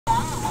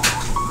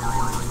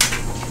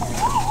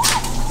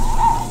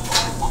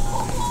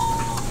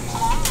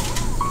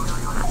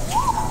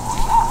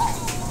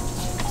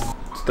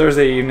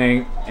Thursday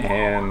evening,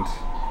 and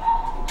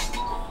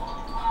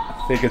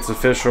I think it's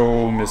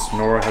official. Miss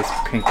Nora has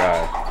pink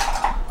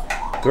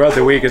eye. Throughout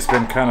the week, it's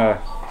been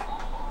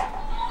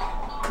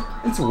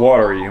it's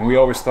watery, and we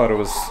always thought it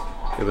was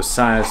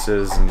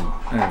sinuses and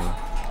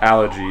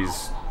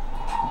allergies.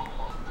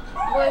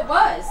 Well, it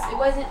was. It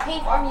wasn't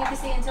pink or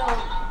mucousy until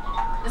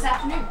this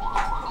afternoon.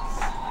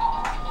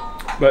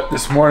 But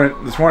this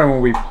morning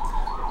when we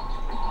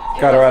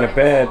got her out of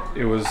bed,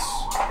 it was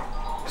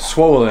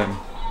swollen,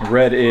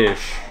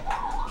 reddish.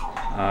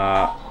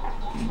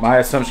 My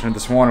assumption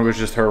this morning was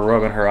just her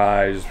rubbing her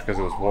eyes because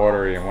it was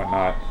watery and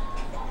whatnot.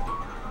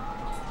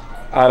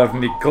 Out of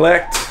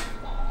neglect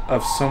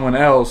of someone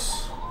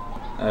else,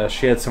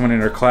 she had someone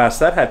in her class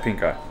that had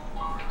pink eye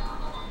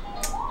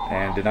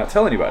and did not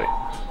tell anybody.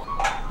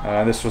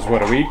 This was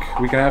what, a week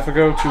and a half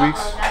ago, 2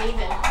 weeks? Not even.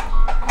 It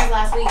was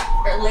last week,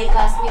 or late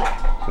last week.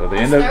 So the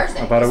end of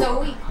Thursday, about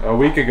a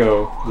week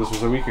ago. This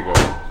was a week ago.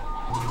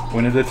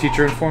 When did the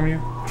teacher inform you?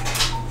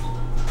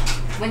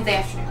 Wednesday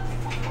afternoon.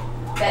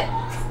 That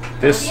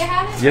This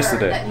had it,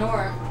 yesterday. Or that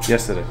Nora.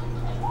 Yesterday.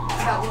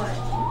 About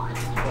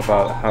what?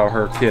 About how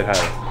her kid had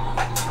it.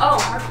 Oh,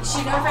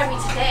 she notified me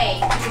today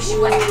because she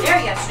wasn't there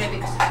yesterday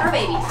because of her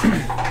baby.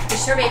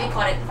 Because her baby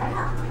caught it from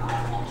her.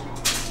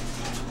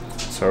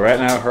 So right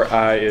now her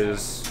eye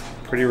is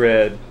pretty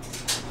red.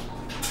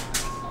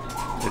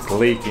 It's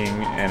leaking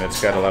and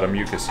it's got a lot of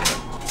mucus in it.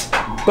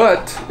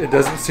 But it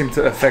doesn't seem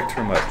to affect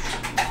her much.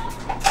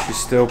 She's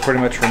still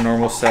pretty much her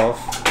normal self.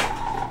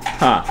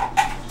 Huh.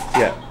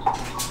 Yeah.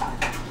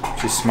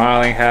 She's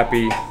smiling,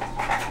 happy.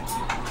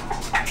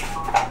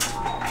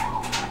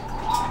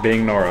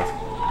 Being Nora.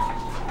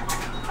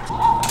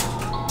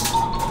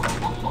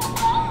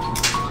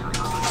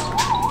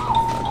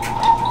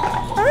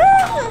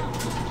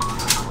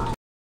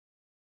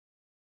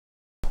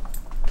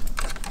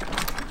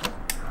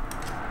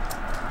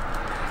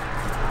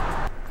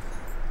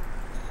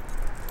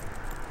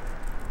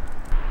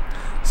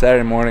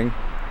 Saturday morning.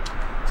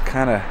 It's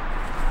kind of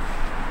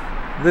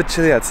a bit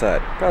chilly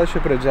outside. Probably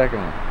should put a jacket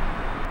on.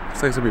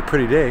 Looks like it's gonna be a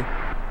pretty day.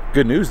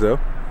 Good news though.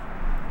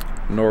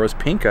 Nora's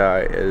pink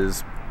eye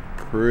is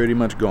pretty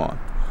much gone.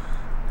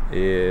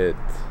 There's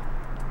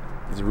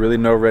really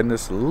no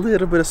redness. A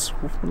little bit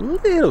of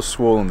little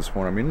swollen this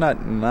morning. I mean,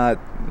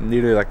 not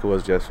nearly like it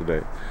was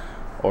yesterday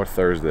or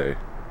Thursday.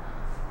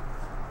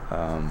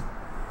 So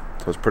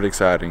it's pretty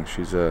exciting.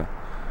 She's doing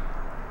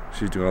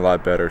a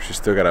lot better. She's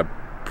still got a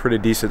pretty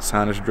decent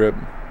sinus drip,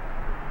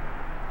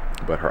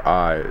 but her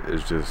eye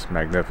is just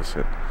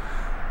magnificent.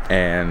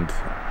 And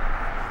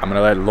I'm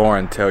gonna let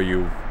Lauren tell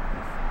you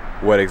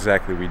what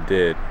exactly we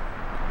did.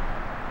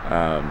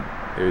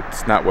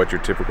 It's not what your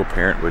typical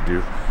parent would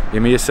do.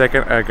 Give me a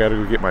second, I gotta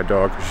go get my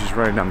dog because she's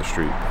running down the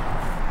street.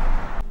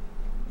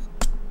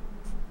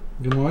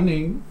 Good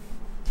morning.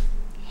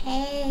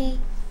 Hey.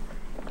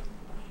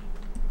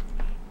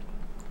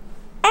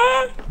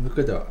 Look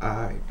at the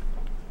eye.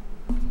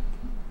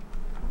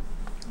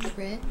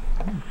 Red.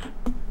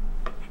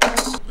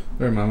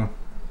 There, Mama.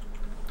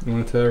 You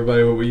want to tell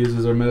everybody what we use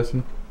as our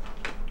medicine?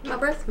 My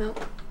breast milk.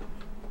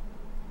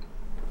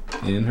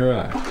 In her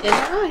eye. In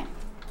her eye.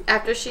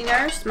 After she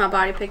nursed, my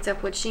body picked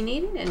up what she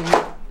needed, and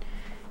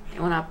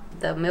when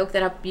the milk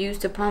that I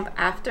used to pump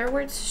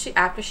afterwards,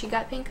 after she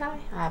got pink eye,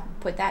 I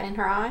put that in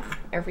her eye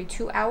every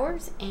 2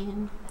 hours,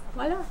 and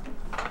voila.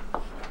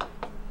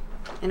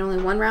 And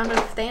only 1 round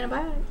of the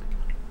antibiotic.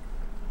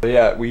 So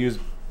yeah,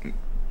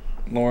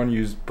 Lauren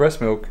used breast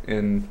milk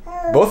in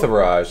both of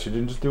her eyes. She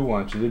didn't just do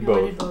one; she did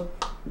both.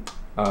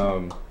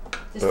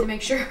 Just to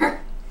make sure.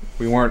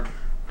 We weren't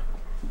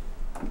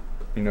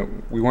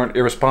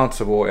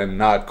irresponsible and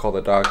not call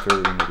the doctor.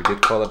 We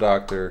did call the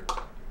doctor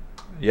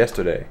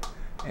yesterday,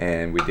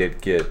 and we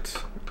did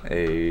get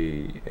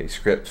a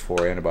script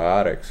for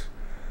antibiotics.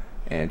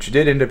 And she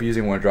did end up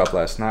using 1 drop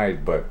last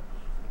night, but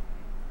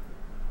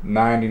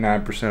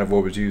 99% of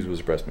what was used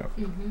was breast milk.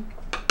 Mm-hmm.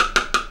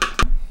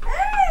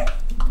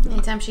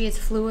 Anytime she gets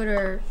fluid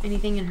or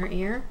anything in her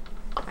ear,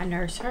 I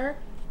nurse her,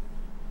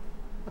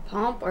 a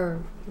pump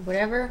or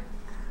whatever,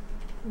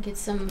 get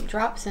some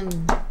drops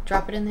and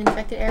drop it in the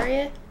infected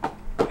area,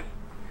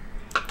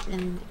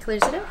 and it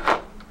clears it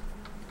up.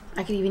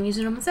 I could even use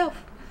it on myself.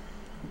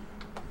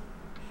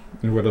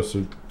 And what else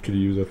could you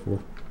use that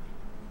for?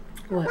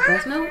 What,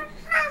 breast milk?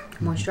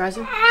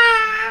 Moisturizer?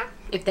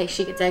 If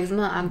she gets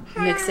eczema, I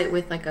mix it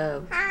with like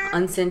a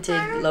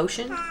unscented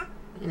lotion,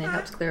 and it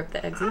helps clear up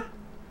the eczema.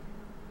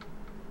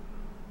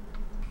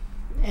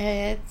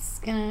 It's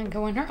gonna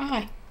go in her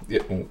eye.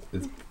 Yeah,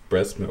 it's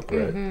breast milk,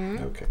 right?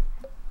 Mm-hmm. Okay.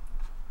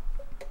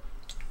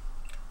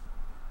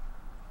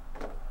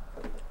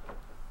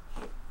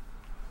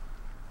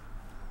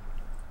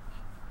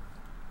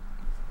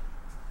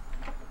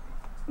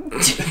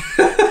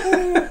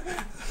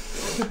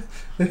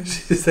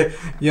 She's like,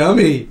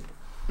 yummy.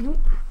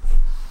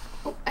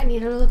 Oh, I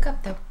need her to look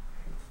up though.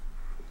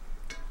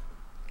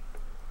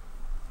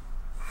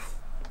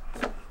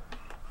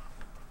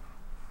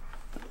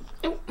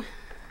 Oh.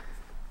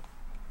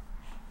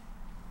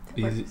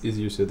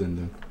 Easier said than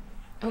done.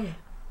 Oh yeah.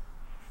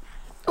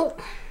 Oh.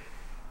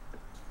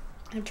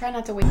 I'm trying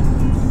not to wait.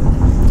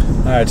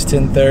 Alright, it's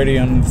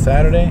 10:30 on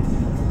Saturday.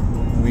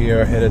 We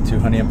are headed to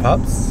Honey and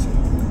Pops.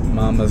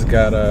 Mama's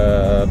got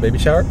a baby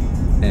shower,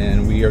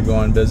 and we are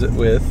going to visit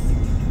with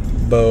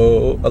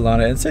Beau,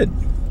 Alana, and Syd.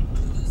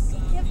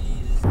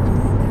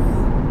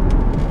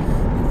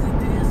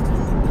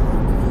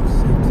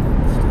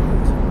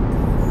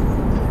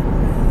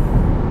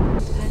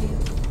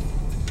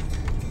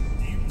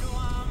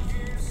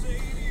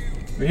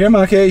 We're here,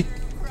 Monkey.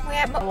 We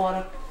have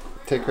water.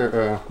 Take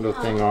her little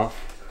thing off.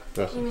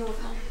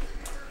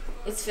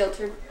 It's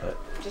filtered.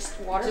 Just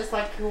water. Just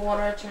like your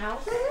water at your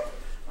house?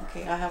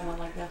 Okay, I have one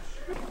like that.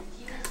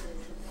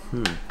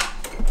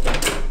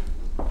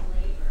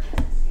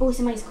 Oh,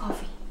 somebody's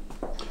coffee.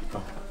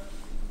 Monkey.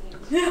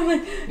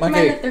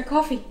 Somebody left their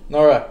coffee.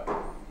 Nora.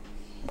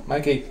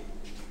 Mikey.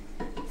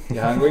 You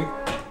hungry?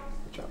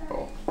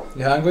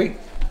 You hungry?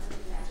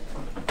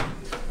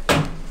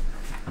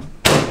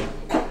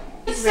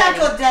 What's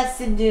Uncle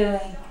Dustin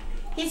doing?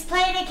 He's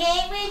playing a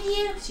game with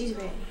you? She's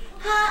ready.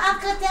 Huh?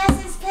 Uncle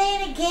Dustin's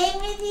playing a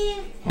game with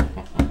you?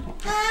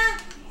 Huh?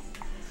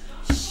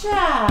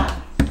 Shut.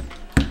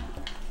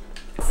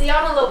 See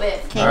y'all in a little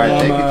bit. All right,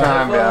 take your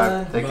time,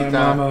 guys. Take your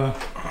time. Mama.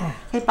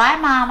 Say bye,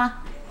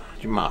 Mama.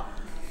 Your mom.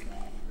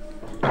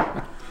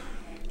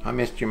 I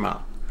missed your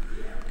mom.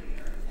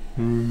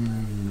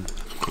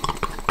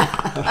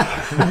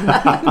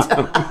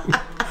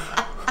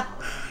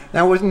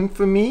 That wasn't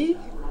for me.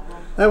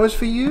 That was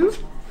for you.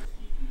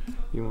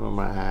 You want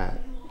my hat?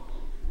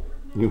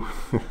 You.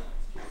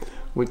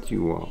 What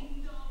you want?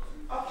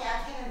 Okay,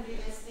 I can't do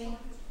this thing.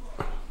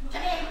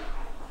 Come here.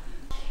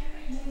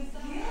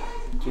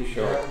 Too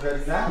short.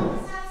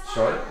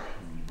 Short?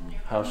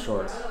 How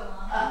short?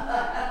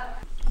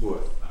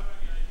 What?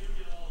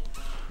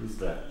 Who's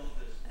that?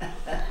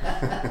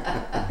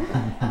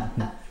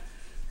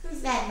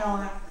 Who's that,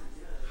 Nora?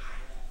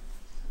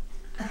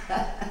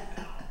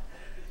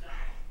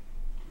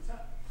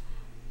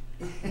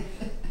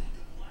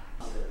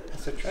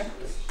 That's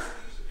attractive.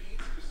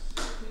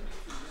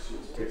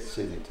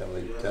 Sydney, tell her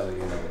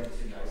your name.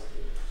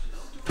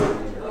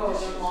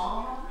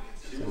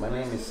 So my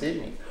name is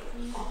Sydney.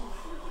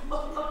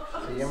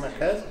 So you're my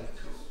cousin.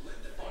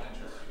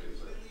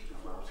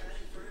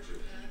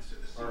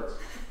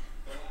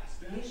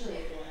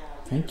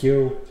 Thank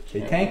you.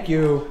 Say thank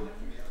you.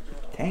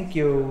 Thank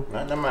you.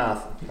 Not in the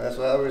mouth. That's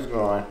where I was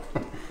going.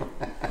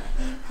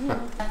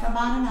 From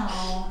on and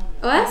on.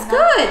 Oh, that's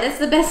good. That's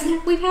the best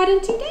snack we've had in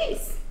 2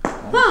 days.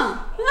 Huh?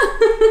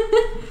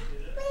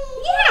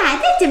 Yeah,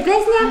 that's the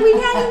best snack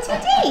we've had in 2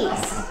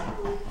 days.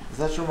 Is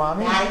that your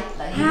mommy? Daddy,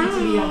 you need to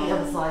be on the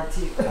other side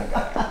too.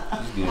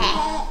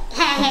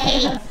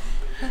 Hey.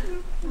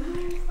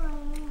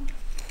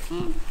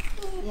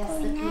 Yes,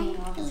 the queen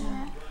all the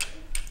time.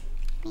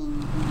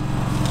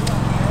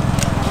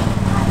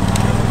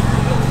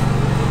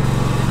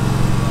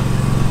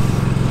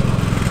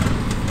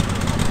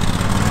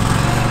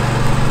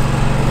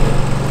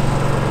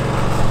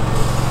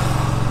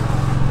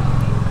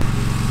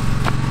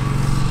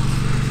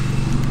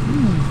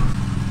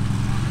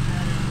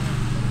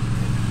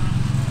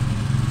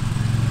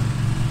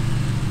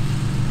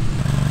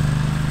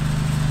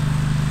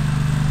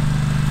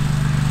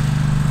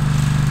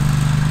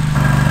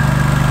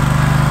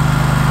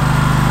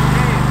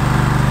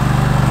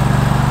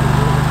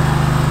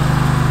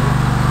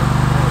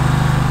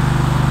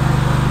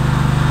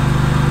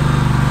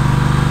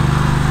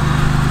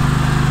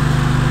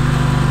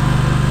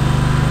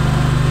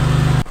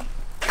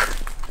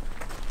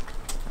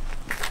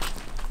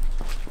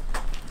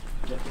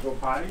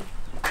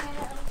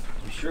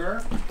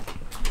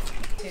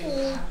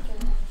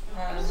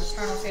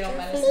 Maternal fetal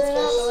medicine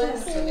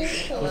specialist, so they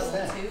do a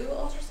level 2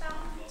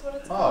 ultrasound, is what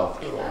it's called. Oh,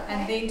 cool.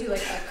 And they do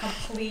like a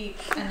complete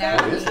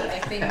anatomy,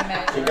 like they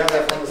measure You got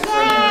that from the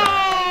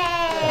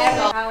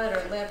every palate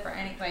or lip or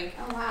anything, like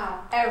Oh wow.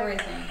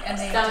 everything. And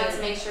they Stomachs,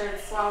 do make sure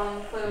it's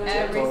swallowing fluid.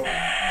 everything.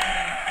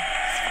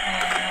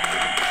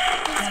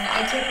 And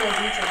I took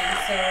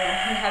Wellbutrin, so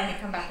he had me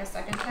come back a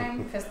second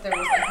time because there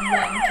was like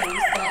one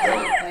case that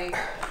had like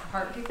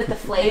heart With the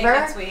flavor?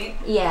 It's sweet.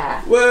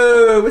 Yeah.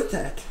 Whoa, what's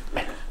that?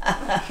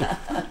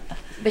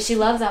 But she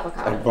loves I'm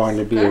avocado. born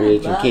to be a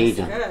raging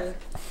Cajun. Good.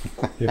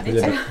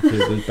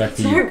 Back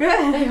to They're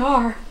good. They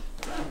are.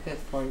 Good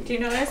for you. Do you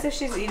notice if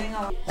she's eating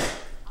a lot?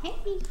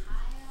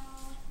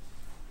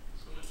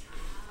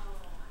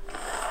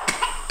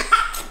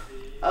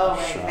 Oh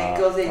man, it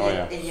goes in,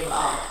 in your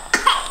mouth.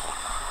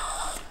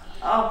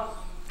 Oh,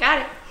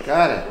 Got it.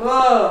 Got it.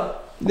 whoa.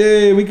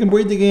 Yay, we can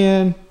breathe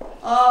again.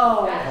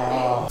 Oh.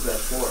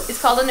 It's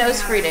called a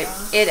nose FRIDA.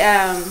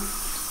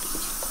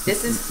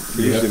 This is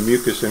Use the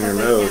mucus in her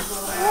nose.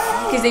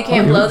 because you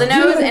can't blow the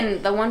nose,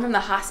 and the one from the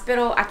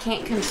hospital, I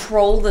can't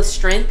control the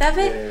strength of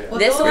it. Well,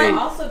 This those one,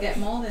 also get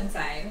mold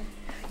inside.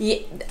 yeah,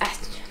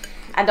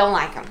 I don't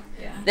like them.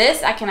 Yeah.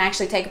 This I can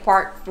actually take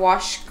apart,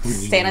 wash,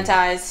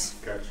 sanitize.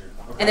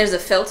 And there's a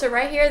filter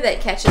right here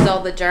that catches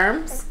all the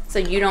germs, so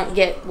you don't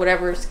get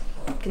whatever's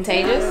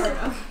contagious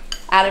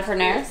out of her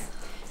nose.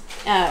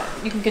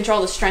 You can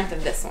control the strength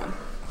of this one.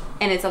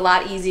 and it's a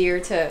lot easier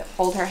to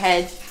hold her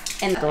head.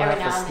 And Don't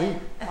every have to now and then,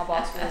 sleep. my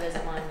boss really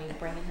doesn't mind me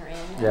bringing her in.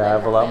 Yeah, I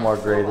have a lot more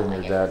gray than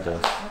your dad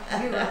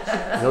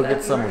does. He'll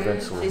get some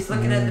eventually. She's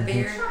looking at the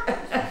beard.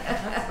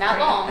 Not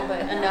long, but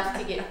enough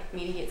to get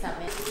me to get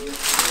something in.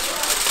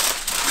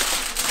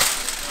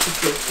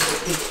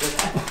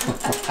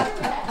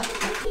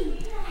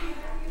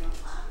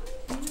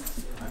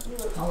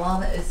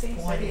 Alana is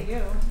pointing.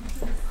 You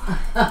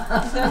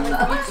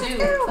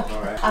too.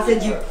 I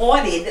said you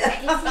pointed.